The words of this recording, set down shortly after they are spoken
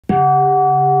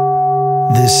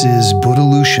This is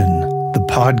Buddhalution, the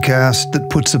podcast that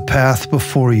puts a path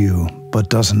before you but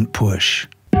doesn't push.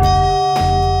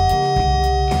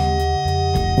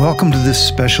 Welcome to this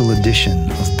special edition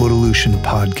of Buddhalution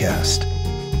podcast.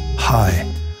 Hi,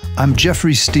 I'm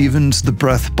Jeffrey Stevens, the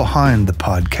breath behind the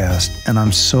podcast, and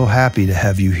I'm so happy to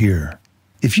have you here.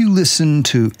 If you listen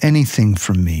to anything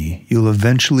from me, you'll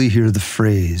eventually hear the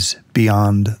phrase,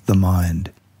 beyond the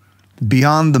mind.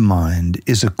 Beyond the mind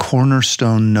is a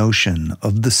cornerstone notion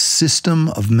of the system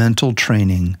of mental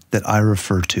training that I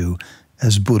refer to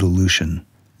as Buddhalution.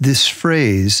 This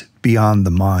phrase, beyond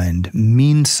the mind,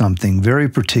 means something very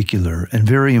particular and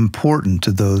very important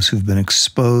to those who've been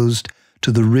exposed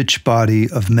to the rich body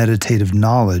of meditative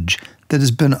knowledge that has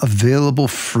been available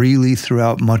freely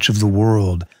throughout much of the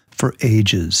world for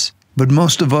ages. But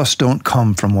most of us don't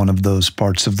come from one of those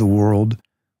parts of the world,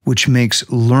 which makes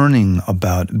learning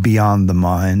about beyond the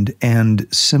mind and,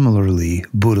 similarly,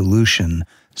 Buddhalution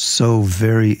so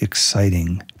very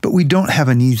exciting. But we don't have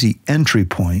an easy entry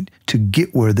point to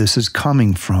get where this is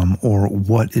coming from or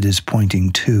what it is pointing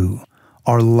to.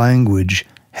 Our language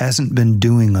hasn't been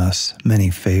doing us many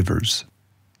favors.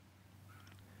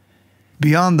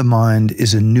 Beyond the mind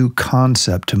is a new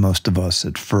concept to most of us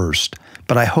at first,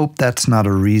 but I hope that's not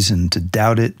a reason to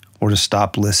doubt it or to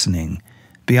stop listening.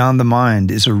 Beyond the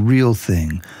mind is a real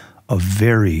thing, a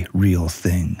very real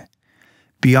thing.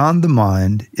 Beyond the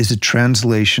mind is a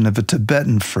translation of a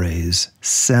Tibetan phrase,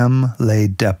 Sem Le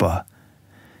Depa.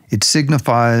 It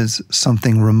signifies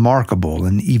something remarkable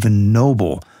and even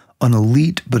noble, an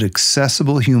elite but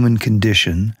accessible human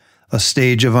condition, a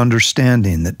stage of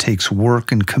understanding that takes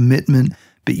work and commitment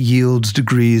but yields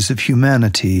degrees of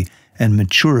humanity and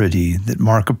maturity that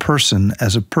mark a person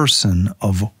as a person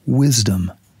of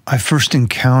wisdom. I first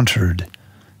encountered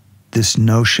this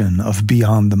notion of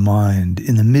beyond the mind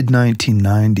in the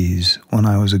mid-1990s when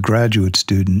I was a graduate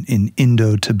student in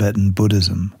Indo-Tibetan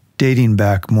Buddhism, dating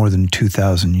back more than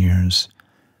 2,000 years.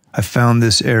 I found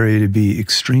this area to be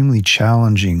extremely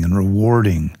challenging and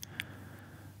rewarding,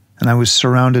 and I was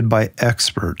surrounded by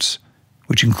experts,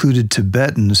 which included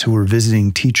Tibetans who were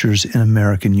visiting teachers in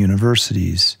American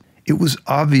universities. It was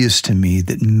obvious to me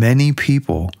that many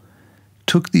people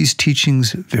took these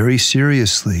teachings very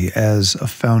seriously as a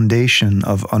foundation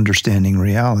of understanding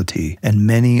reality, and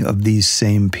many of these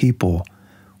same people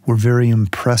were very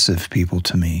impressive people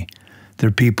to me.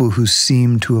 They're people who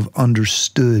seemed to have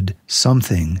understood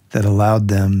something that allowed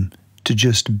them to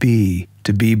just be,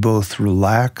 to be both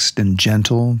relaxed and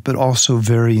gentle, but also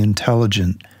very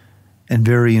intelligent and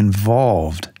very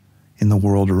involved in the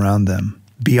world around them.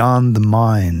 Beyond the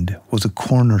mind was a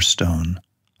cornerstone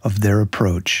of their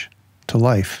approach to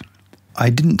life. I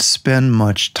didn't spend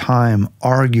much time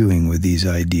arguing with these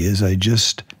ideas. I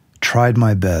just tried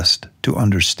my best to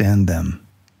understand them.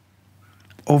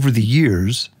 Over the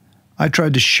years, I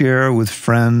tried to share with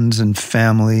friends and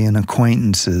family and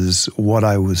acquaintances what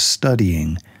I was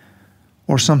studying,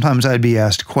 or sometimes I'd be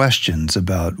asked questions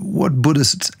about what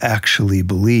Buddhists actually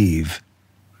believe.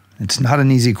 It's not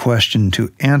an easy question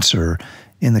to answer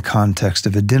in the context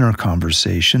of a dinner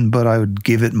conversation, but I would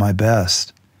give it my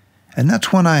best. And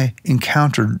that's when I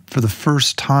encountered for the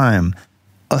first time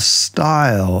a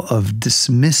style of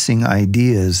dismissing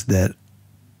ideas that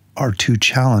are too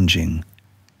challenging.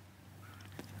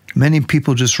 Many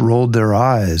people just rolled their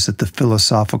eyes at the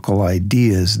philosophical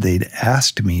ideas they'd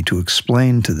asked me to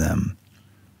explain to them.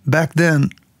 Back then,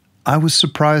 I was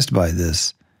surprised by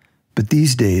this, but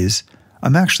these days,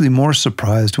 I'm actually more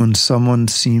surprised when someone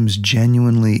seems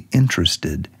genuinely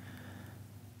interested.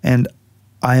 And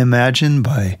I imagine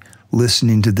by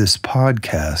listening to this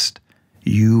podcast,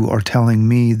 you are telling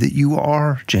me that you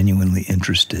are genuinely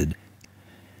interested.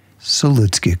 So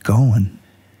let's get going.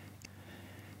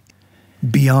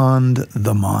 Beyond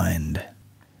the mind.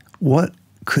 What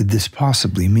could this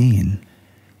possibly mean?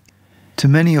 To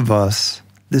many of us,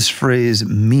 this phrase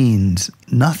means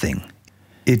nothing.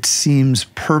 It seems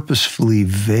purposefully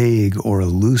vague or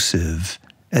elusive,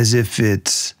 as if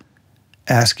it's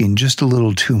asking just a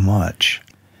little too much.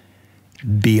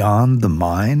 Beyond the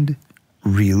mind?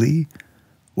 Really?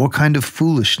 What kind of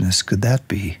foolishness could that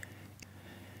be?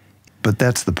 But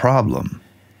that's the problem.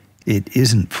 It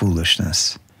isn't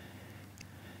foolishness.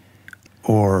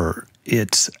 Or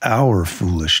it's our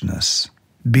foolishness.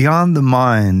 Beyond the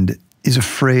mind is a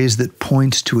phrase that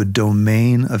points to a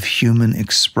domain of human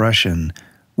expression,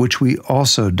 which we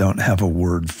also don't have a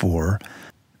word for.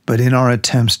 But in our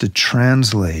attempts to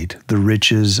translate the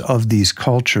riches of these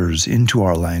cultures into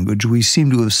our language, we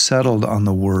seem to have settled on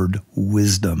the word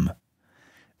wisdom.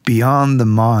 Beyond the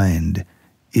mind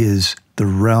is the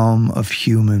realm of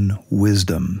human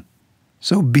wisdom.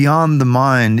 So beyond the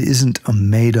mind isn't a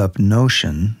made-up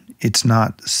notion. It's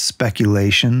not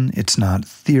speculation. It's not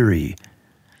theory.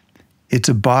 It's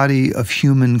a body of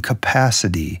human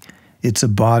capacity. It's a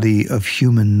body of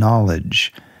human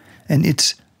knowledge. And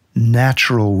it's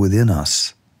natural within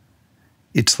us.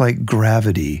 It's like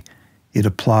gravity. It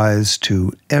applies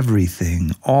to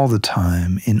everything, all the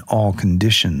time, in all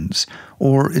conditions.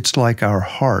 Or it's like our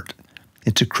heart.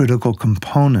 It's a critical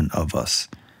component of us,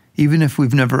 even if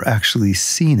we've never actually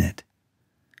seen it.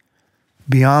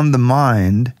 Beyond the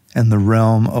mind and the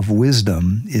realm of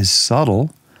wisdom is subtle,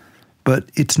 but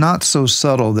it's not so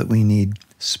subtle that we need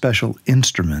special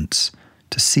instruments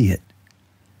to see it.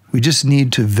 We just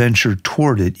need to venture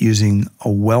toward it using a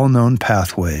well-known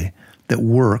pathway that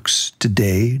works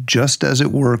today just as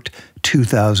it worked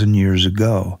 2,000 years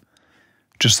ago.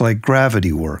 Just like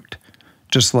gravity worked,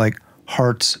 just like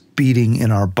hearts beating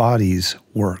in our bodies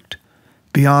worked.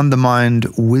 Beyond the mind,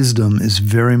 wisdom is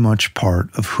very much part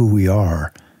of who we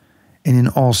are. And in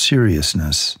all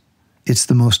seriousness, it's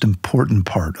the most important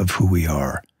part of who we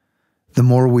are. The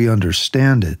more we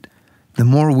understand it, the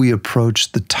more we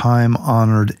approach the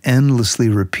time-honored, endlessly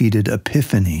repeated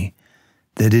epiphany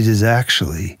that it is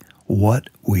actually what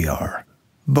we are.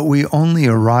 But we only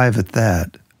arrive at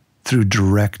that through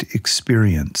direct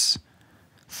experience.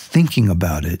 Thinking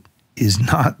about it is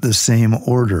not the same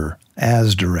order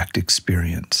as direct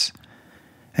experience.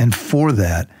 And for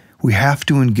that, we have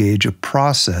to engage a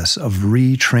process of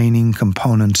retraining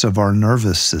components of our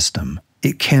nervous system.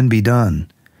 It can be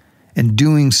done. And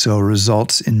doing so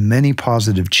results in many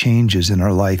positive changes in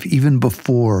our life even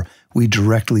before we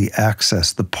directly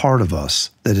access the part of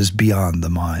us that is beyond the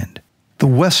mind. The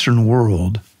Western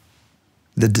world,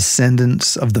 the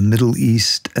descendants of the Middle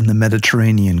East and the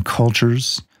Mediterranean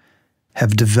cultures,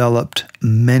 have developed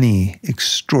many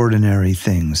extraordinary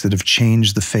things that have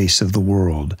changed the face of the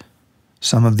world.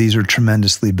 Some of these are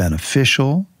tremendously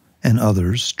beneficial and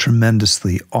others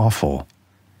tremendously awful.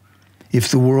 If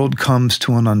the world comes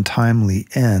to an untimely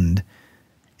end,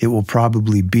 it will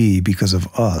probably be because of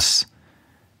us.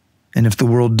 And if the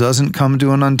world doesn't come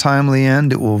to an untimely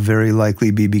end, it will very likely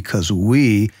be because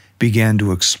we began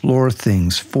to explore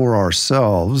things for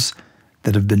ourselves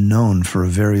that have been known for a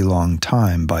very long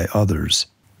time by others,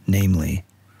 namely,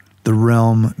 the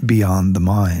realm beyond the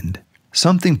mind.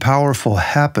 Something powerful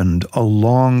happened a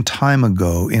long time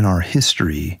ago in our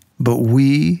history, but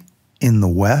we, in the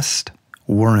West,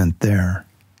 weren't there.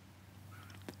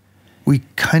 We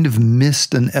kind of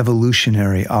missed an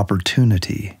evolutionary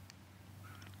opportunity.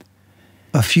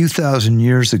 A few thousand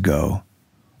years ago,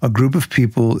 a group of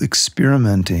people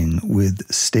experimenting with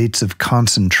states of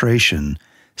concentration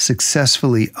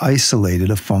successfully isolated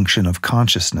a function of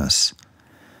consciousness.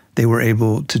 They were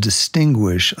able to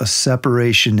distinguish a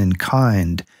separation in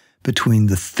kind between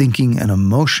the thinking and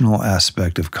emotional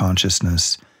aspect of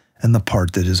consciousness and the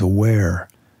part that is aware.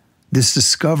 This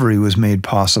discovery was made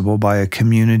possible by a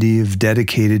community of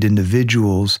dedicated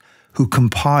individuals who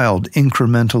compiled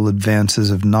incremental advances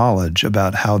of knowledge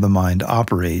about how the mind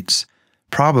operates,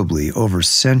 probably over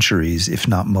centuries, if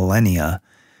not millennia,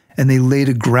 and they laid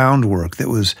a groundwork that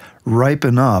was ripe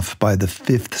enough by the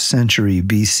 5th century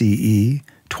BCE,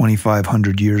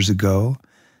 2,500 years ago,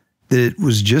 that it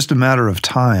was just a matter of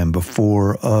time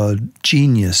before a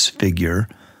genius figure,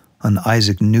 an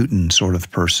Isaac Newton sort of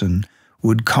person,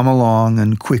 would come along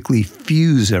and quickly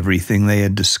fuse everything they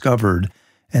had discovered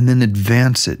and then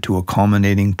advance it to a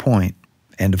culminating point.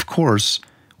 And of course,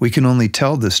 we can only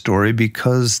tell this story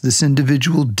because this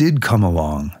individual did come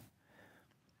along.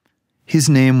 His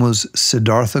name was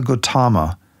Siddhartha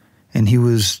Gautama, and he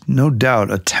was no doubt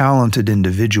a talented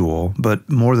individual, but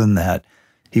more than that,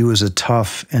 he was a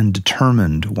tough and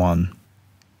determined one.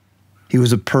 He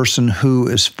was a person who,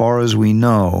 as far as we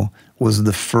know, was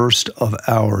the first of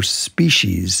our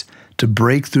species to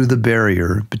break through the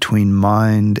barrier between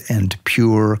mind and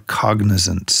pure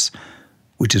cognizance,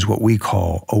 which is what we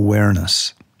call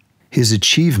awareness. His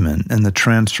achievement and the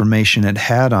transformation it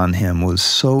had on him was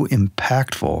so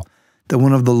impactful that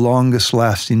one of the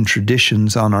longest-lasting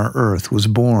traditions on our earth was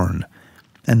born,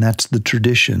 and that's the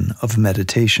tradition of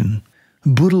meditation.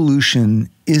 Buddhalution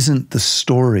isn't the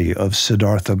story of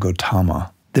Siddhartha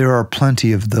Gautama. There are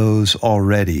plenty of those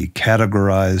already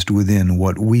categorized within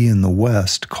what we in the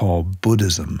West call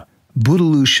Buddhism.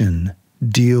 Buddhalution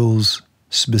deals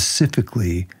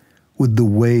specifically with the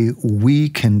way we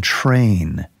can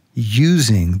train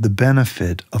using the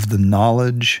benefit of the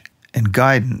knowledge and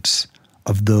guidance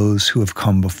of those who have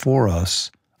come before us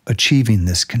achieving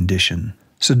this condition.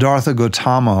 Siddhartha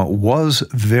Gautama was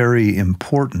very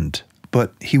important,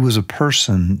 but he was a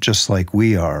person just like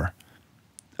we are.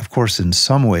 Of course, in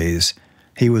some ways,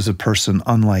 He was a person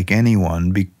unlike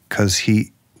anyone because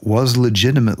he was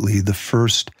legitimately the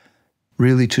first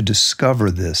really to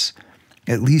discover this.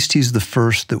 At least he's the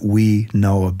first that we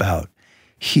know about.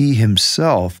 He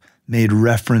himself made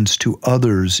reference to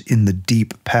others in the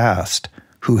deep past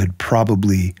who had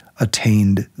probably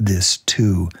attained this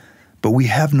too. But we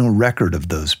have no record of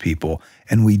those people,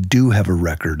 and we do have a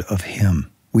record of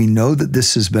him. We know that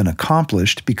this has been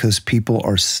accomplished because people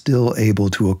are still able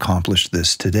to accomplish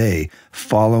this today,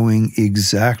 following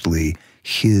exactly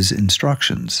his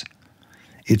instructions.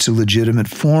 It's a legitimate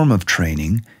form of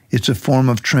training. It's a form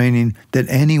of training that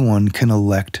anyone can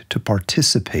elect to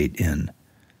participate in.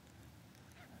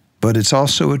 But it's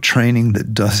also a training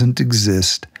that doesn't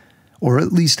exist, or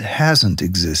at least hasn't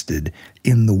existed,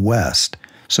 in the West,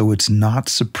 so it's not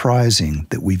surprising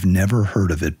that we've never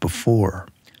heard of it before.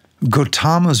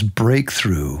 Gautama's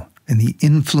breakthrough and the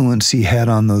influence he had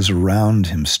on those around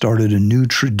him started a new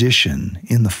tradition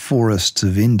in the forests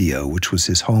of India, which was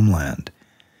his homeland.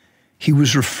 He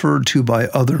was referred to by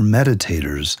other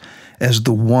meditators as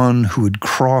the one who had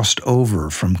crossed over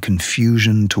from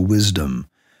confusion to wisdom,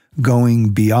 going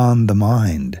beyond the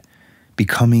mind,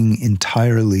 becoming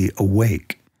entirely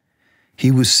awake.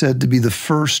 He was said to be the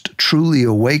first truly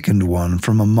awakened one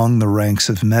from among the ranks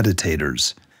of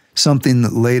meditators, something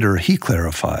that later he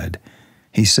clarified.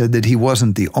 He said that he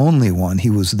wasn't the only one, he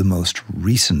was the most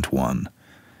recent one.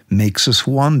 Makes us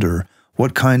wonder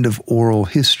what kind of oral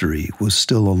history was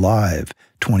still alive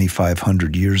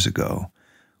 2,500 years ago.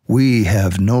 We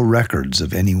have no records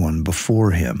of anyone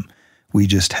before him. We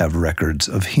just have records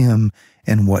of him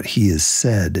and what he is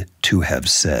said to have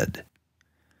said.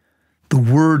 The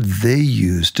word they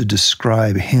used to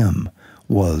describe him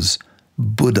was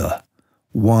Buddha,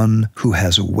 one who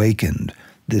has awakened.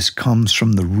 This comes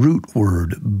from the root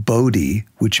word bodhi,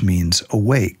 which means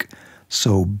awake.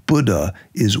 So Buddha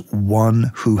is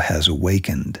one who has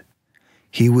awakened.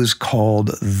 He was called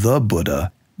the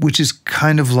Buddha, which is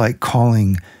kind of like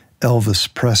calling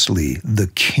Elvis Presley the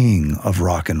king of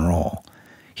rock and roll.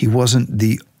 He wasn't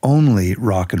the only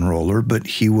rock and roller, but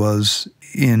he was,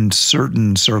 in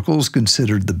certain circles,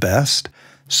 considered the best,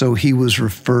 so he was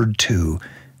referred to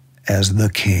as the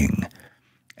king.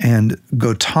 And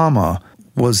Gautama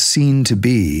was seen to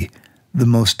be the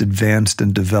most advanced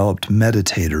and developed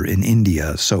meditator in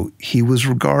India, so he was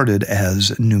regarded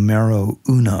as numero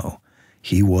uno.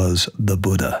 He was the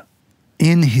Buddha.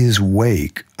 In his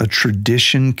wake, a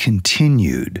tradition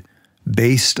continued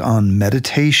based on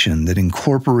meditation that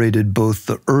incorporated both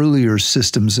the earlier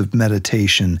systems of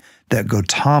meditation that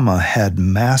Gautama had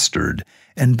mastered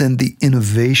and then the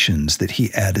innovations that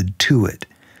he added to it.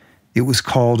 It was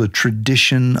called a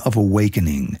tradition of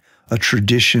awakening, a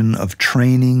tradition of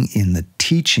training in the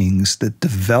teachings that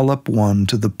develop one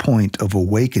to the point of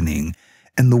awakening,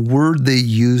 and the word they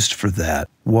used for that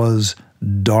was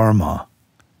dharma,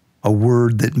 a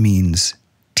word that means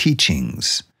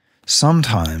teachings.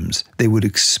 Sometimes they would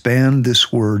expand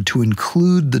this word to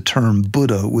include the term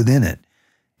Buddha within it,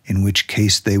 in which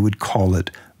case they would call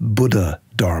it Buddha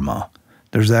Dharma.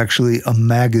 There's actually a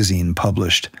magazine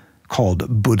published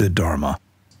called Buddha Dharma.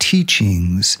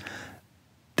 Teachings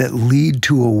that lead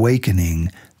to awakening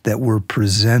that were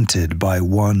presented by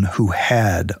one who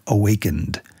had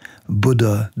awakened.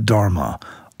 Buddha Dharma,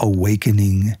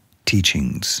 awakening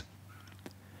teachings.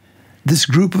 This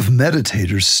group of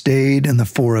meditators stayed in the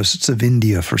forests of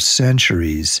India for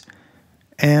centuries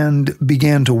and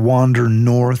began to wander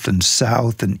north and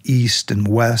south and east and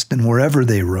west, and wherever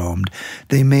they roamed,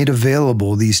 they made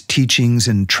available these teachings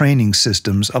and training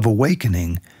systems of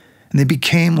awakening, and they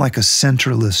became like a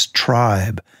centralist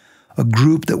tribe, a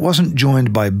group that wasn't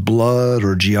joined by blood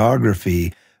or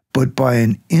geography, but by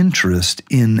an interest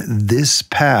in this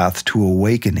path to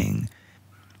awakening.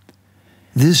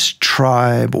 This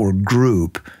tribe or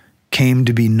group came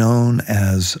to be known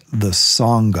as the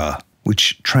Sangha,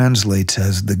 which translates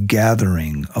as the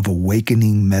gathering of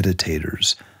awakening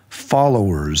meditators,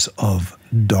 followers of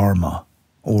Dharma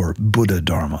or Buddha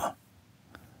Dharma.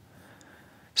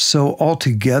 So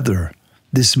altogether,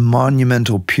 this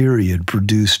monumental period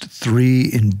produced three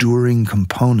enduring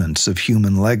components of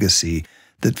human legacy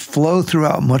that flow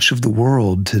throughout much of the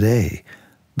world today: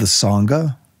 the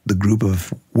Sangha, the group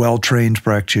of well-trained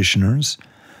practitioners;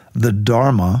 the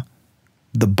Dharma,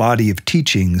 the body of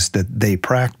teachings that they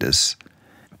practice;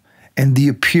 and the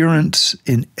appearance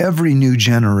in every new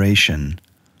generation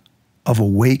of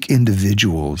awake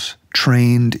individuals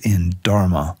trained in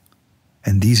Dharma.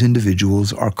 And these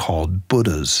individuals are called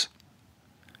Buddhas.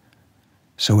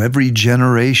 So every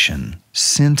generation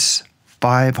since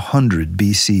 500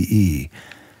 BCE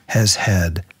has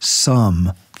had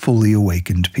some fully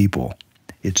awakened people.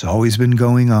 It's always been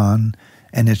going on,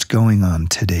 and it's going on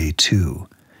today too.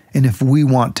 And if we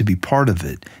want to be part of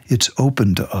it, it's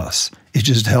open to us. It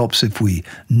just helps if we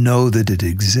know that it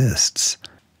exists.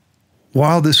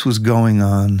 While this was going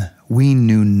on, we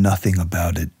knew nothing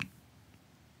about it.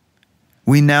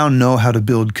 We now know how to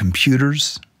build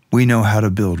computers. We know how to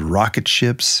build rocket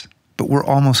ships, but we're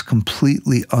almost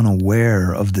completely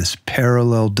unaware of this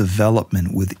parallel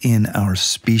development within our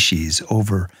species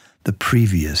over the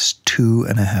previous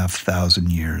 2,500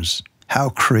 years. How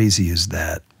crazy is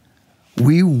that?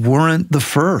 We weren't the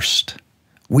first.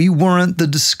 We weren't the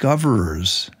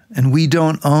discoverers, and we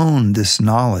don't own this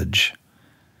knowledge.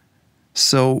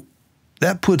 So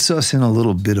that puts us in a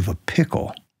little bit of a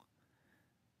pickle.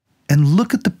 And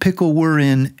look at the pickle we're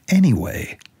in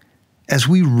anyway. As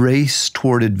we race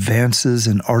toward advances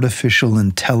in artificial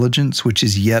intelligence, which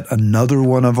is yet another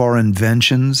one of our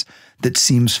inventions that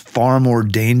seems far more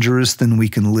dangerous than we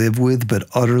can live with, but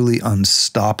utterly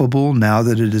unstoppable now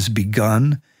that it has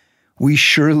begun, we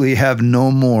surely have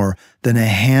no more than a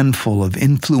handful of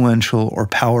influential or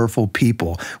powerful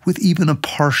people with even a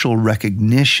partial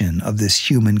recognition of this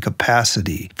human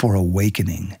capacity for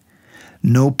awakening.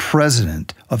 No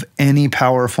president of any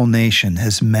powerful nation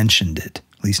has mentioned it,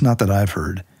 at least not that I've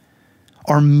heard.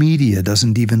 Our media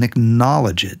doesn't even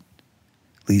acknowledge it,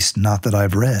 at least not that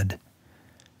I've read.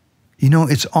 You know,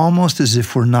 it's almost as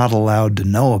if we're not allowed to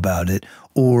know about it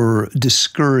or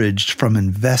discouraged from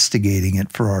investigating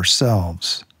it for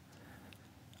ourselves.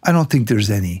 I don't think there's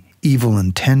any evil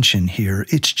intention here.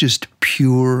 It's just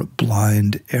pure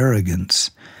blind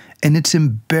arrogance. And it's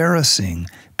embarrassing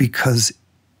because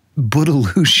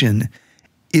Buddhalution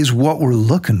is what we're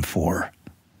looking for.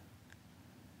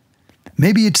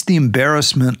 Maybe it's the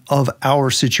embarrassment of our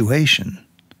situation.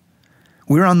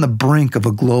 We're on the brink of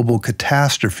a global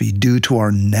catastrophe due to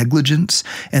our negligence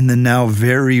and the now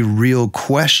very real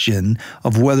question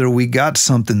of whether we got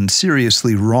something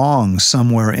seriously wrong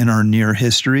somewhere in our near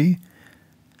history.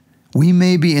 We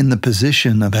may be in the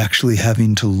position of actually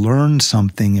having to learn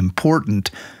something important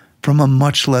from a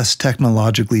much less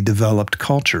technologically developed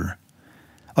culture,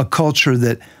 a culture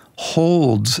that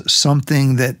holds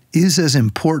something that is as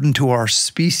important to our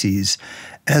species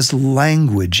as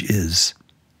language is.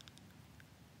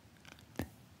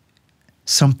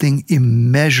 Something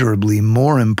immeasurably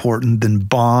more important than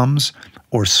bombs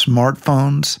or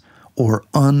smartphones or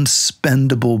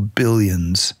unspendable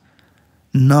billions,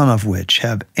 none of which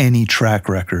have any track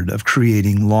record of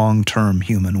creating long-term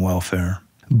human welfare.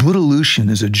 Buddhalution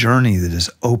is a journey that is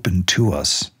open to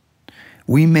us.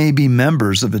 We may be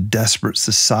members of a desperate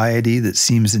society that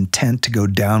seems intent to go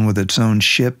down with its own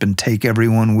ship and take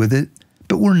everyone with it,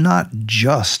 but we're not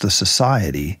just a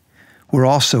society. We're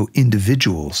also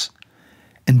individuals.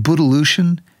 And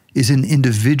Buddhalution is an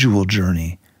individual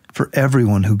journey for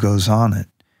everyone who goes on it.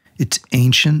 It's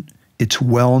ancient, it's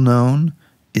well-known,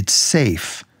 it's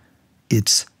safe,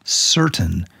 it's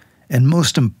certain, and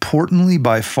most importantly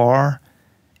by far,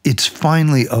 it's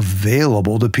finally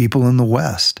available to people in the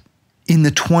West. In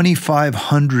the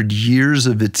 2,500 years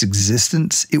of its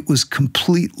existence, it was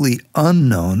completely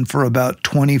unknown for about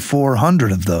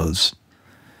 2,400 of those.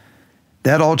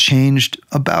 That all changed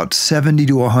about 70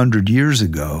 to 100 years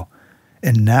ago,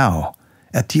 and now,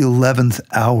 at the 11th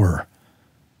hour,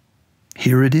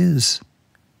 here it is.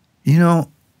 You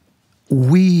know,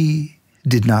 we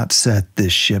did not set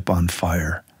this ship on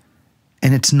fire,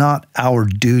 and it's not our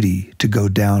duty to go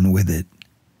down with it.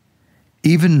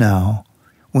 Even now,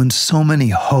 when so many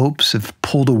hopes have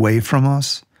pulled away from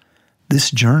us, this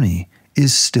journey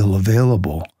is still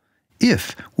available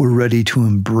if we're ready to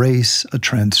embrace a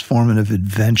transformative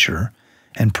adventure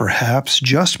and perhaps,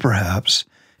 just perhaps,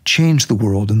 change the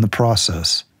world in the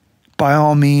process. By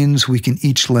all means, we can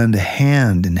each lend a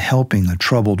hand in helping a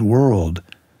troubled world,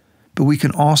 but we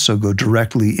can also go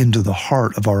directly into the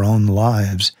heart of our own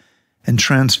lives and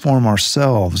transform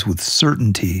ourselves with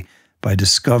certainty by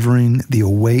discovering the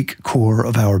awake core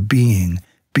of our being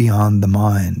beyond the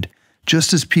mind,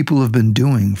 just as people have been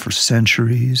doing for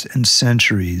centuries and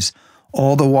centuries,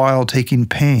 all the while taking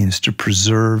pains to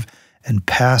preserve and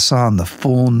pass on the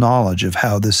full knowledge of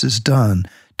how this is done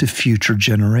to future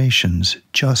generations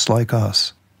just like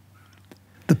us.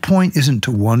 The point isn't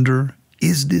to wonder,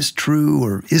 is this true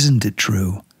or isn't it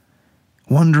true?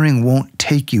 Wondering won't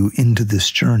take you into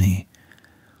this journey.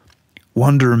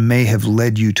 Wonder may have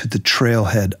led you to the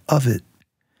trailhead of it,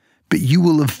 but you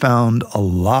will have found a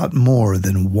lot more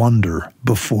than wonder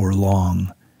before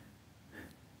long.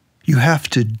 You have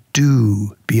to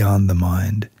do beyond the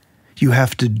mind. You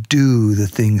have to do the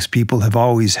things people have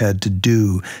always had to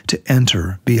do to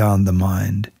enter beyond the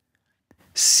mind.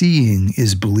 Seeing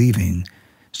is believing,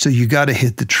 So you got to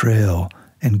hit the trail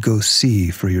and go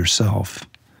see for yourself.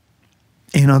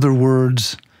 In other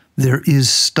words, there is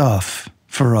stuff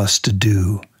for us to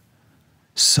do.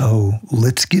 So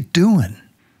let's get doing.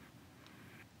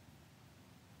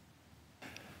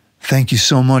 Thank you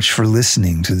so much for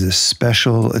listening to this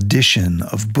special edition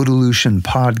of Buddhalution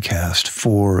podcast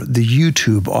for the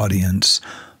YouTube audience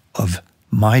of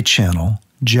my channel,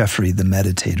 Jeffrey the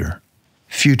Meditator.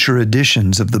 Future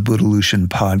editions of the Buddhalution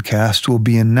podcast will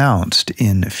be announced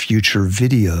in future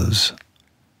videos.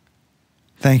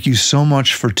 Thank you so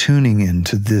much for tuning in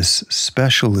to this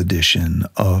special edition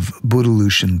of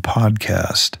Buddhalution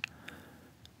podcast.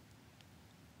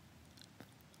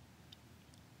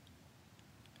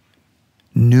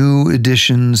 New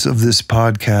editions of this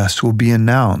podcast will be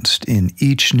announced in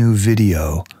each new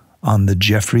video on the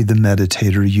Jeffrey the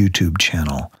Meditator YouTube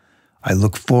channel. I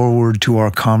look forward to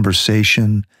our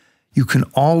conversation. You can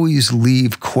always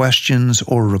leave questions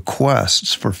or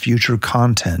requests for future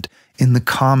content in the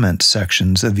comment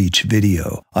sections of each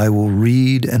video. I will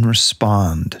read and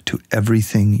respond to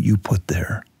everything you put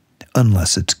there,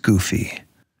 unless it's goofy.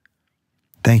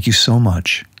 Thank you so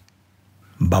much.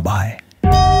 Bye-bye.